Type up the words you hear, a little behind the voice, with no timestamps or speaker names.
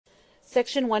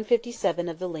Section 157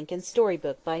 of the Lincoln Story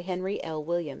Book by Henry L.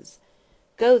 Williams.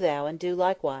 Go thou and do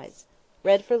likewise.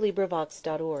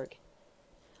 LibriVox.org.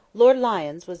 Lord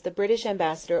Lyons was the British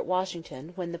ambassador at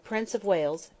Washington when the Prince of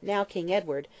Wales, now King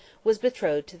Edward, was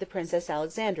betrothed to the Princess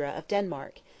Alexandra of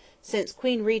Denmark, since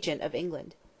Queen Regent of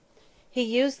England. He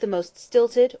used the most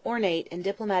stilted, ornate, and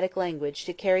diplomatic language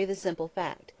to carry the simple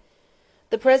fact.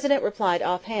 The President replied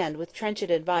offhand with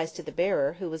trenchant advice to the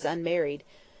bearer, who was unmarried,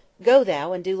 "Go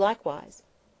thou and do likewise."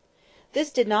 This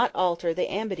did not alter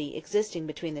the amity existing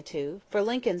between the two, for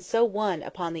Lincoln so won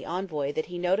upon the envoy that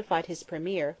he notified his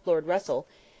premier, Lord Russell,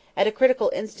 at a critical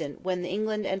instant when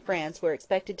England and France were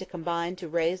expected to combine to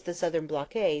raise the Southern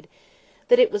blockade,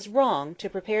 that it was wrong to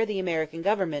prepare the American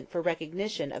government for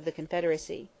recognition of the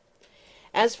Confederacy.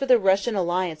 As for the Russian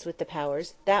alliance with the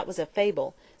Powers, that was a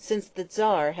fable, since the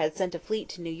Tsar had sent a fleet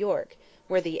to New York,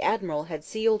 where the admiral had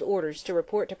sealed orders to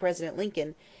report to President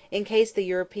Lincoln in case the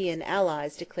European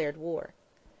allies declared war.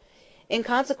 In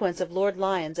consequence of Lord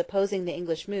Lyons opposing the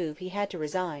English move, he had to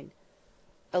resign.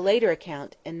 A later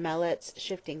account in Mallet's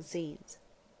Shifting Scenes.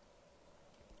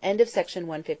 End of Section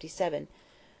 157.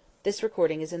 This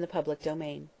recording is in the public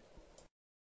domain.